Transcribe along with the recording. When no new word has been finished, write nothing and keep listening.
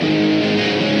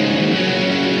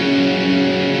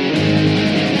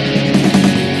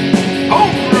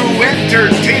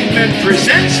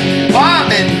presents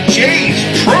Bob and Jay's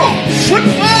Pro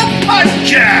Football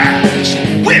Podcast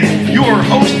with your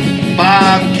host,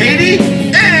 Bob Katie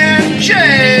and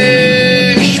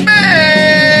Jay Schmidt.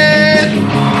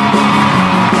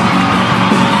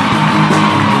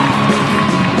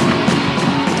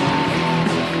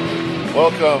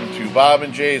 Welcome to Bob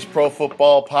and Jay's Pro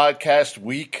Football Podcast,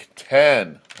 Week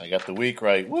 10. I got the week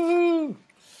right. Woohoo!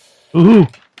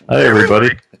 Woohoo! Hi,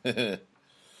 everybody.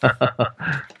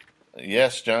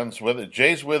 Yes, John's with it.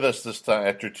 Jay's with us this time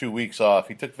after 2 weeks off.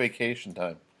 He took vacation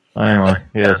time. Finally,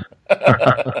 yes.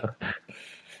 I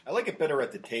like it better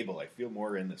at the table. I feel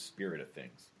more in the spirit of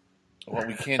things. Well,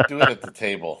 we can't do it at the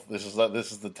table. This is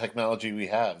the technology we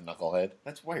have, knucklehead.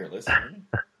 That's wireless, isn't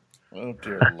it? Oh,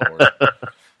 dear Lord.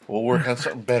 We'll work on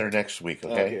something better next week,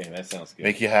 okay? Okay, that sounds good.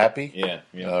 Make you happy? Yeah.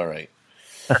 All right.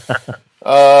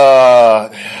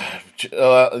 Well,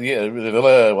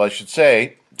 I should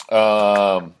say,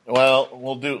 we'll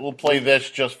play this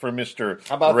just for Mr.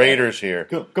 How about Raiders here.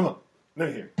 Come on. Let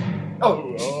me hear.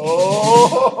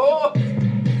 Oh.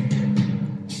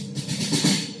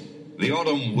 The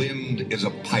autumn wind is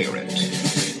a pirate,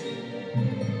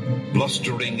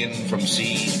 blustering in from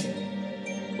sea.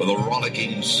 With a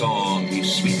rollicking song he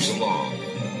sweeps along,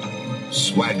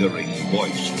 swaggering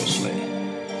boisterously.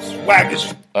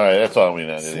 Swaggering. All right, that's all we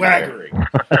need. Swaggering.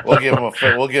 We'll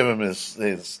give him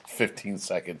his 15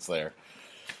 seconds there.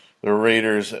 The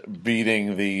Raiders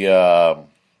beating the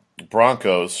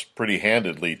Broncos pretty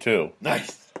handedly too.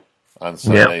 Nice. On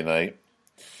Sunday night.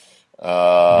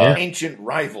 Ancient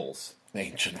rivals.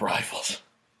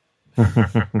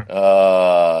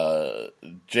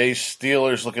 Jay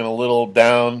Steelers looking a little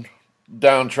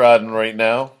downtrodden right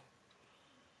now.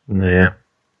 Yeah.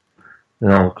 They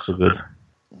don't look so good.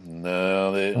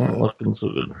 No, they Not looking so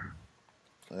good.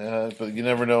 but you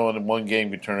never know when one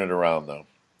game can turn it around, though.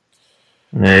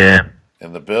 Yeah.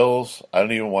 And the Bills, I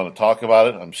don't even want to talk about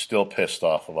it. I'm still pissed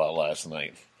off about last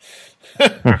night.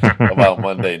 About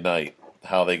Monday night.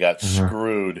 How they got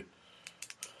screwed.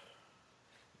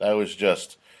 That was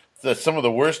just some of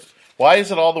the worst. Why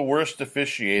is it all the worst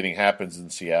officiating happens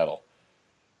in Seattle?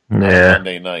 Yeah.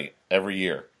 Monday night, every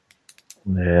year.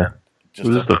 Yeah. Just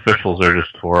the officials are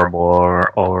just horrible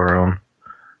all around.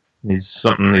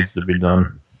 Something needs to be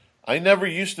done. I never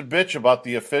used to bitch about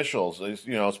the officials,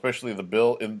 especially the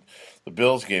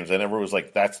Bills games. I never was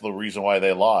like, that's the reason why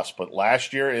they lost. But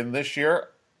last year and this year,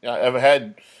 I've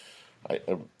had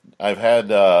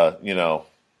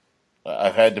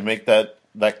to make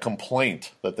that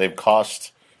complaint that they've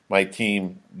cost my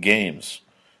team games,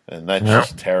 and that's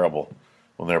just terrible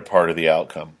when they're part of the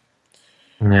outcome.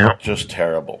 Yeah. Just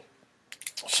terrible.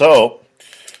 So,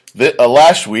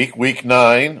 last week, week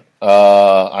 9,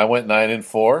 I went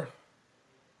 9-4.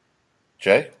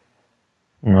 Jay?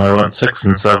 I went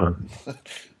 6-7.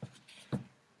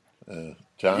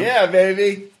 John? Yeah,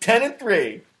 baby.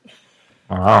 10-3.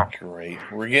 Wow. Great.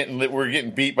 We're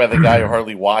getting beat by the guy who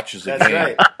hardly watches the That's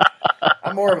game. right.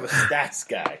 I'm more of a stats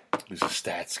guy. He's a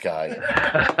stats guy.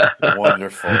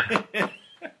 Wonderful.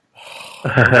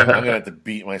 I'm going to have to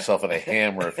beat myself with a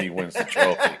hammer if he wins the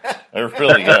trophy. I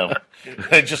really am.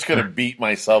 I'm just going to beat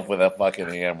myself with a fucking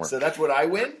hammer. So that's what I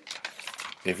win?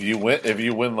 If you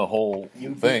win the whole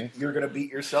thing. You're going to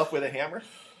beat yourself with a hammer?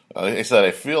 I said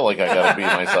I feel like I got to beat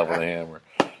myself with a hammer.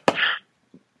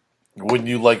 Wouldn't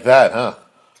you like that, huh?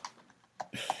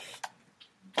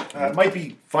 It might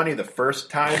be funny the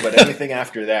first time, but anything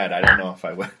after that, I don't know if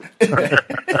I would.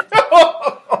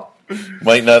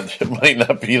 Might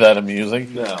not be that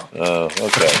amusing. No.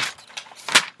 Okay.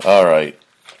 All right.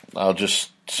 I'll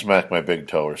just smack my big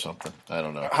toe or something. I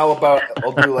don't know. How about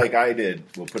I'll do like I did.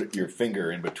 We'll put your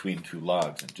finger in between two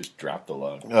logs and just drop the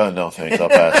log. No, thanks. I'll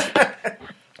pass.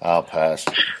 I'll pass.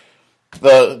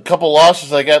 The couple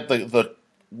losses I got,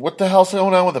 what the hell's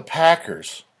going on with the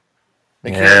Packers?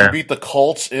 They can't even beat the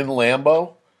Colts in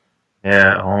Lambeau?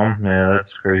 Yeah, at home. Yeah,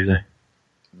 that's crazy.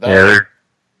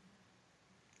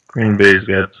 Green Bay's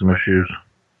got some issues.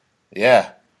 Yeah.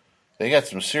 They got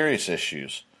some serious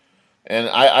issues. And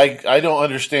I don't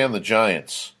understand the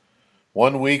Giants.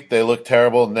 1 week they look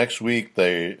terrible. Next week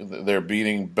they're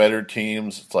beating better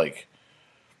teams. It's like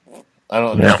I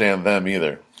don't understand them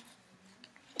either.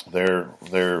 They're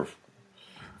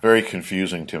very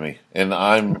confusing to me, and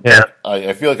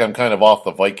I feel like I'm kind of off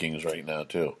the Vikings right now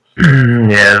too.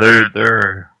 Yeah,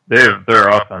 their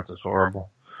offense is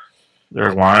horrible.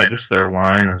 Their line is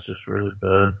just really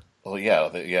bad.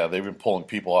 Well, they've been pulling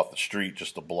people off the street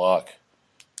just to block.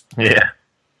 Yeah,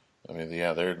 I mean,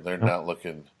 they're not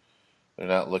looking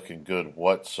good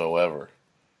whatsoever.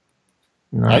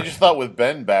 No. I just thought with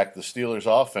Ben back, the Steelers'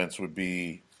 offense would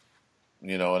be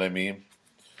You know what I mean?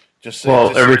 Just, Well,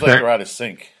 it just seems like they're out of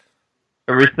sync.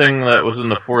 Everything that was in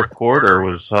the fourth quarter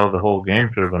was how the whole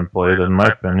game should have been played, in my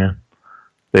opinion.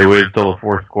 They waited till the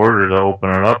fourth quarter to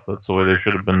open it up. That's the way they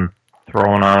should have been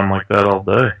throwing on them like that all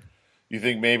day. You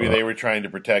think maybe they were trying to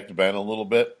protect Ben a little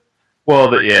bit?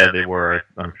 Well, yeah, they were.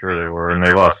 I'm sure they were. And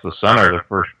they lost the center the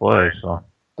first play, so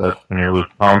that's when you lose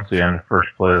Pouncey on the first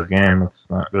play of the game. That's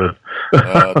not good.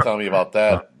 Tell me about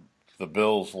that. The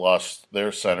Bills lost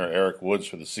their center, Eric Woods,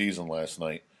 for the season last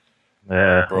night.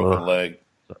 Yeah. Broken leg.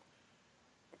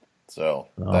 So,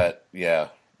 that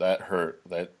hurt.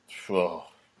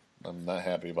 I'm not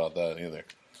happy about that either.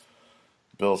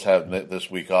 Bills have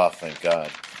this week off, thank God.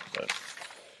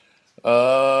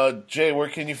 But, Jay, where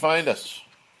can you find us?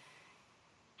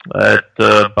 At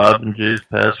Bob and Jay's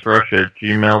Pass Rush at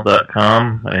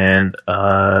gmail.com and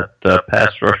at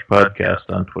Pass Rush Podcast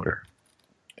on Twitter.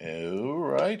 All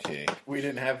righty. We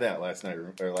didn't have that last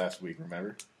week,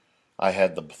 remember? I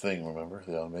had the thing, remember?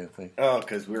 The automated thing? Oh,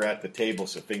 because we were at the table,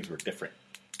 so things were different.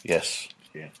 Yes.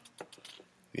 Yeah.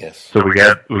 Yes. So we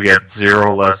got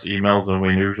 0 less emails than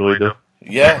we usually do?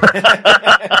 Yeah.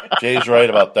 Jay's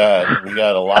right about that. We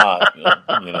got a lot,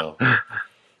 you know.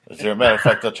 As a matter of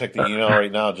fact, I'll check the email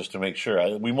right now just to make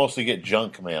sure. We mostly get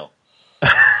junk mail.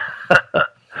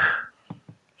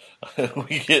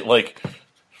 We get,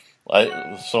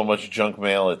 so much junk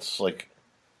mail, it's,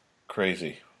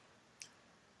 crazy.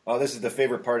 Oh, this is the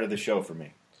favorite part of the show for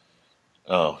me.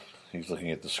 Oh, he's looking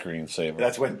at the screensaver.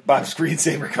 That's when Bob's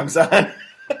screensaver comes on.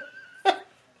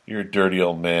 You're a dirty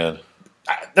old man.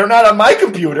 They're not on my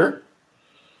computer.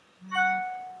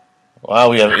 Wow,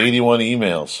 we have 81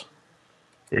 emails.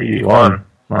 81.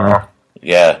 Wow.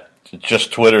 Yeah,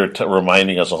 just Twitter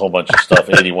reminding us a whole bunch of stuff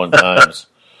 81 times.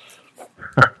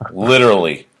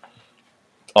 Literally.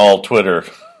 All Twitter.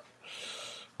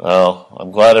 Well,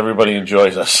 I'm glad everybody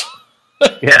enjoys us.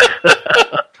 Yeah.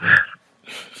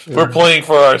 We're playing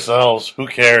for ourselves. Who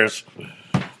cares?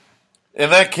 In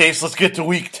that case, let's get to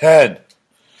week 10.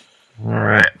 All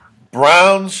right.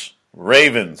 Browns,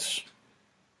 Ravens.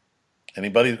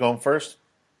 Anybody going first?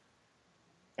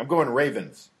 I'm going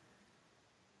Ravens.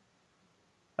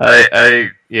 I'm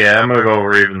gonna go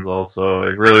Ravens also. I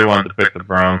really wanted to pick the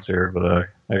Browns here, but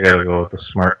I gotta go with the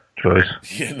smart choice.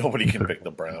 Yeah, nobody can pick the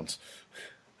Browns.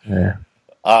 Yeah.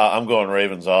 I'm going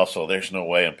Ravens also. There's no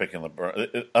way I'm picking the Browns.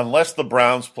 Unless the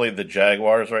Browns played the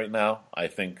Jaguars right now, I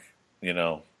think, I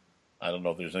don't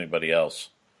know if there's anybody else.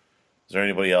 Is there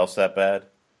anybody else that bad?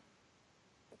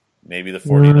 Maybe the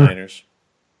 49ers?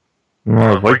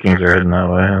 Well, the Vikings are heading that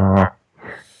way. I don't know.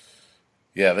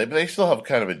 Yeah, they still have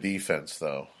kind of a defense,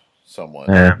 though, somewhat.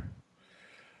 Yeah.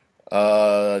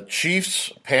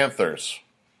 Chiefs, Panthers.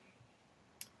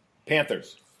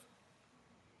 Panthers.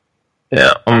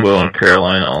 Yeah, I'm going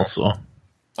Carolina also.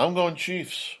 I'm going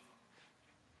Chiefs.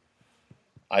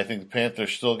 I think the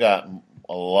Panthers still got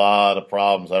a lot of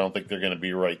problems. I don't think they're going to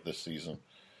be right this season.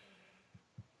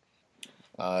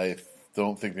 I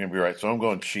don't think they're going to be right. So I'm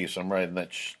going Chiefs. I'm riding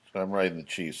the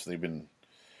Chiefs. They've been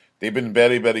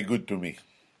very, very good to me.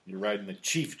 You're riding the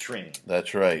Chief train.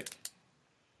 That's right.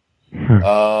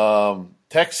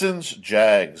 Texans,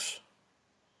 Jags.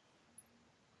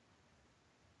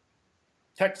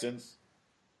 Texans.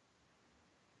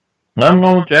 I'm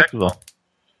going with Jacksonville.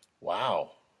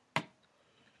 Wow.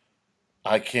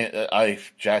 I can't.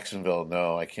 Jacksonville.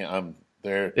 No, I can't.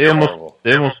 They're terrible.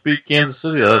 They almost beat Kansas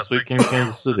City last week in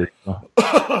Kansas City. So.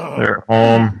 They're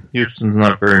home. Houston's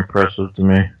not very impressive to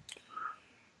me.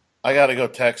 I got to go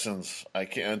Texans. I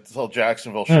can't until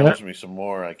Jacksonville shows me some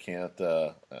more. I can't.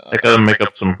 I got to make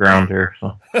up some ground here.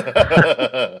 So.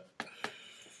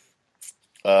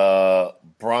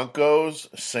 Broncos,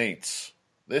 Saints.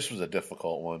 This was a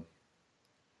difficult one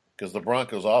because the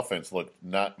Broncos' offense looked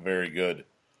not very good.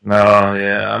 No,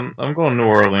 yeah, I'm going New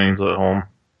Orleans at home.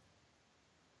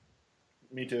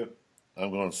 Me too. I'm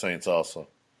going Saints also.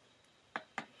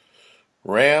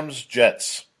 Rams,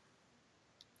 Jets.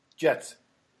 Jets.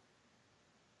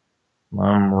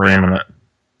 I'm ramming it.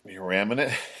 You're ramming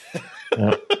it?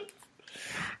 Yep.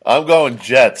 I'm going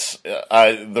Jets.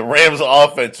 The Rams'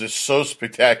 offense is so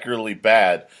spectacularly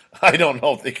bad. I don't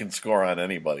know if they can score on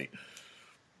anybody.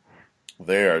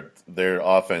 Their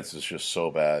offense is just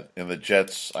so bad. And the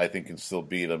Jets, I think, can still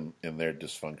beat them in their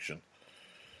dysfunction.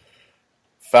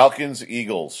 Falcons,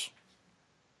 Eagles.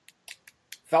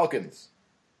 Falcons.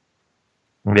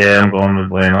 Yeah, I'm going with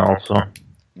Atlanta also.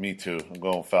 Me too. I'm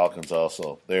going Falcons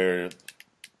also. They're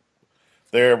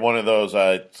one of those,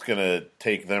 it's going to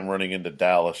take them running into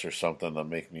Dallas or something to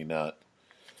make me not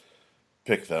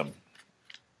pick them.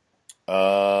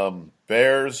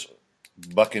 Bears,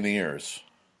 Buccaneers.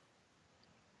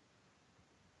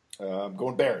 I'm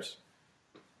going Bears.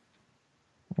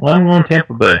 Well, I'm going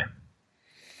Tampa Bay.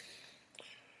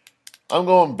 I'm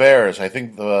going Bears. I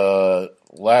think the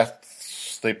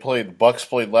Bucks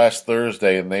played last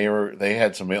Thursday, and they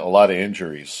had a lot of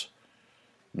injuries.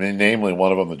 I mean, namely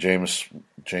one of them, the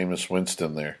Jameis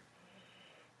Winston there.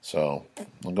 So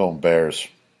I'm going Bears.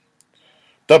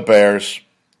 The Bears.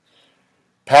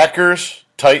 Packers,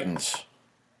 Titans.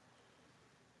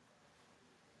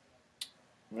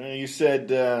 Well, you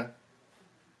said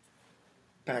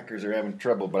Packers are having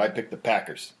trouble, but I picked the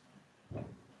Packers.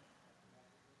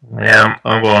 Yeah,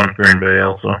 I'm going Green Bay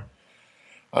also.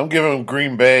 I'm giving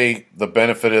Green Bay the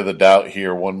benefit of the doubt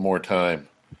here one more time.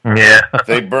 Yeah. If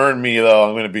they burn me, though,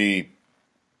 I'm going to be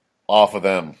off of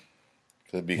them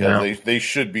because they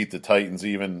should beat the Titans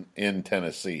even in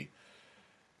Tennessee.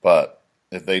 But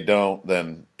if they don't,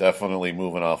 then definitely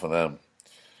moving off of them.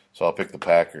 So I'll pick the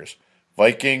Packers.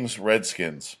 Vikings,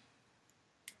 Redskins.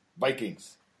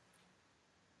 Vikings.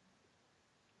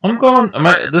 I'm going.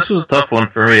 This was a tough one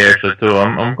for me actually too.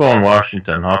 I'm going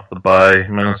Washington off the bye.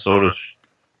 Minnesota's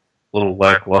a little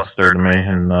lackluster to me,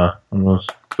 and I'm going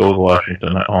to go with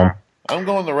Washington at home. I'm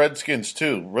going the Redskins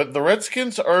too. The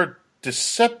Redskins are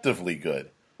deceptively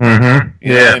good. Mm-hmm.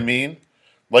 You know what I mean?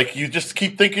 Like you just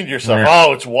keep thinking to yourself,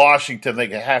 "Oh, it's Washington. They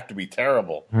have to be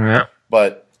terrible." Yeah.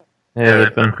 But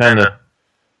they've been kind of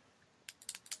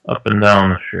up and down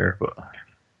this year, but.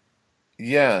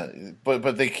 Yeah,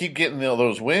 but they keep getting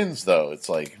those wins, though. It's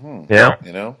like, yeah,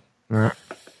 you know?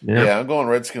 Yeah, I'm going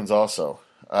Redskins also.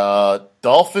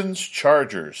 Dolphins,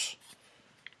 Chargers.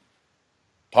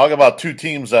 Talk about two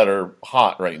teams that are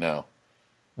hot right now.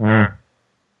 I'm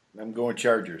going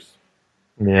Chargers.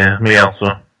 Yeah, me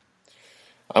also.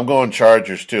 I'm going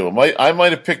Chargers, too. I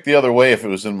might have picked the other way if it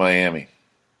was in Miami.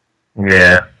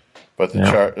 Yeah. But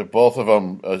both of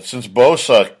them, since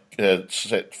Bosa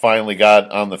finally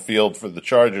got on the field for the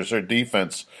Chargers, their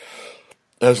defense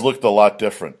has looked a lot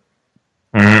different.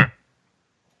 Mm-hmm.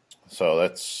 So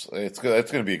that's going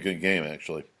to be a good game,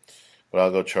 actually. But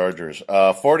I'll go Chargers.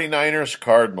 49ers,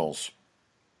 Cardinals.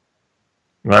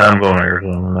 Well, I'm going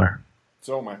Arizona there.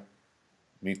 So am I.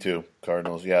 Me too.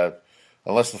 Cardinals, yeah.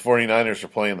 Unless the 49ers are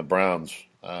playing the Browns,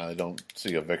 I don't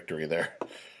see a victory there.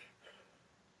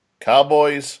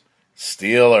 Cowboys,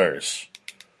 Steelers.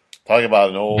 Talk about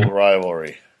an old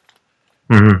rivalry.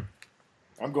 Mm-hmm.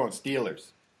 I'm going Steelers.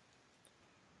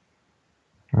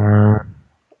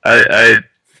 I'd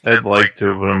like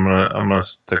to, but I'm gonna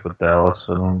stick with Dallas.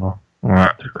 I don't know. I'm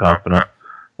not too confident.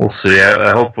 We'll see.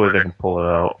 Hopefully they can pull it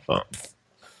out. But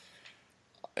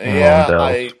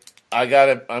yeah,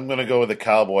 I'm gonna go with the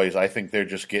Cowboys. I think they're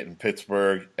just getting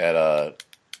Pittsburgh at a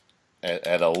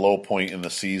low point in the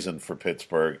season for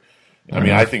Pittsburgh. I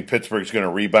mean, I think Pittsburgh's going to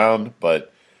rebound,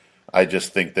 but I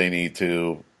just think they need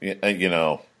to, it's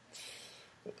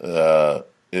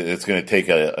going to take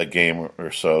a game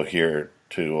or so here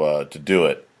to do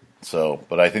it. So,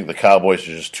 but I think the Cowboys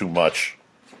are just too much.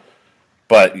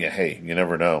 But yeah, hey, you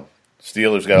never know.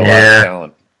 Steelers got a lot of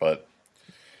talent, but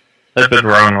they've been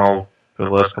wrong all for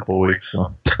the last couple of weeks.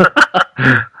 So.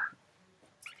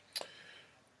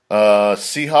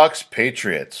 Seahawks,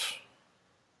 Patriots.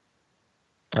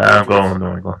 I'm going with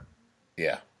New England.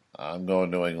 Yeah, I'm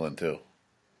going New England too.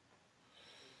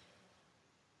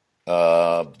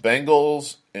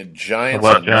 Bengals and Giants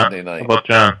on Monday night. How about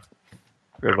John?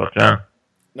 Good about John.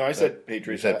 No, I said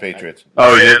Patriots. You said Patriots.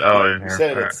 Oh, you did? Oh, I didn't hear. You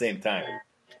said it at the same time.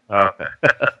 Okay.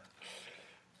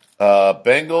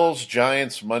 Bengals,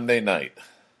 Giants Monday night.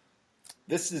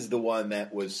 This is the one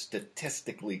that was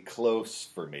statistically close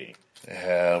for me.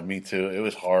 Yeah, me too. It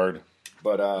was hard.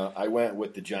 But I went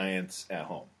with the Giants at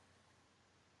home.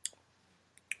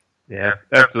 Yeah,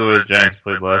 after the Giants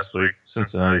played last week,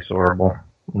 Cincinnati's horrible.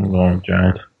 I'm going with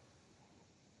Giants.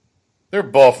 They're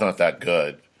both not that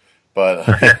good. But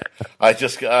I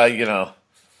just,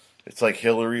 it's like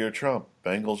Hillary or Trump.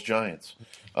 Bengals, Giants.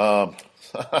 I'm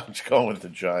just going with the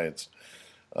Giants.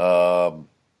 Both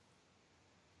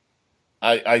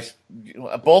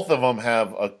of them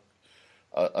have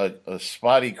a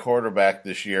spotty quarterback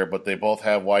this year, but they both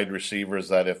have wide receivers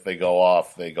that if they go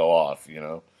off, they go off.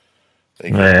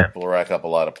 They can rack up a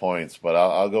lot of points. But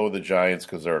I'll go with the Giants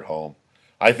because they're at home.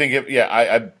 I think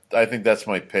I think that's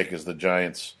my pick is the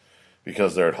Giants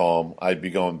because they're at home. I'd be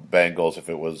going Bengals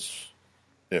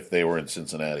if they were in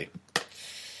Cincinnati.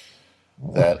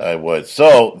 That I would.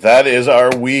 So that is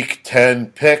our Week 10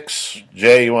 picks.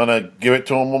 Jay, you want to give it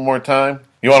to them one more time?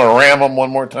 You want to ram them one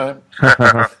more time?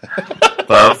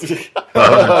 Bob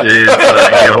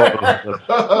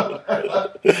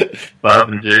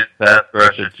and Jay's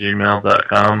PassRush at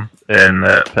gmail.com and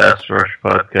that PassRush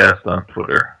podcast on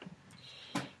Twitter.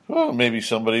 Well, maybe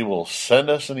somebody will send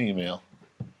us an email.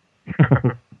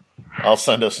 I'll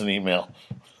send us an email.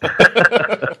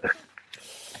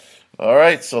 All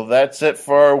right, so that's it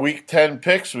for our Week 10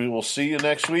 picks. We will see you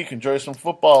next week. Enjoy some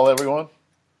football, everyone.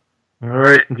 All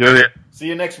right, enjoy it. See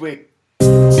you next week.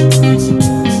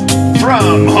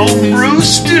 From Homebrew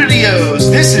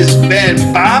Studios, this has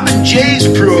been Bob and Jay's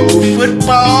Pro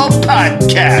Football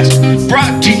Podcast,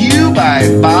 brought to you by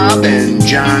Bob and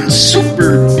John's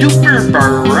Super Duper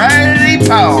Variety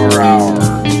Power Hour.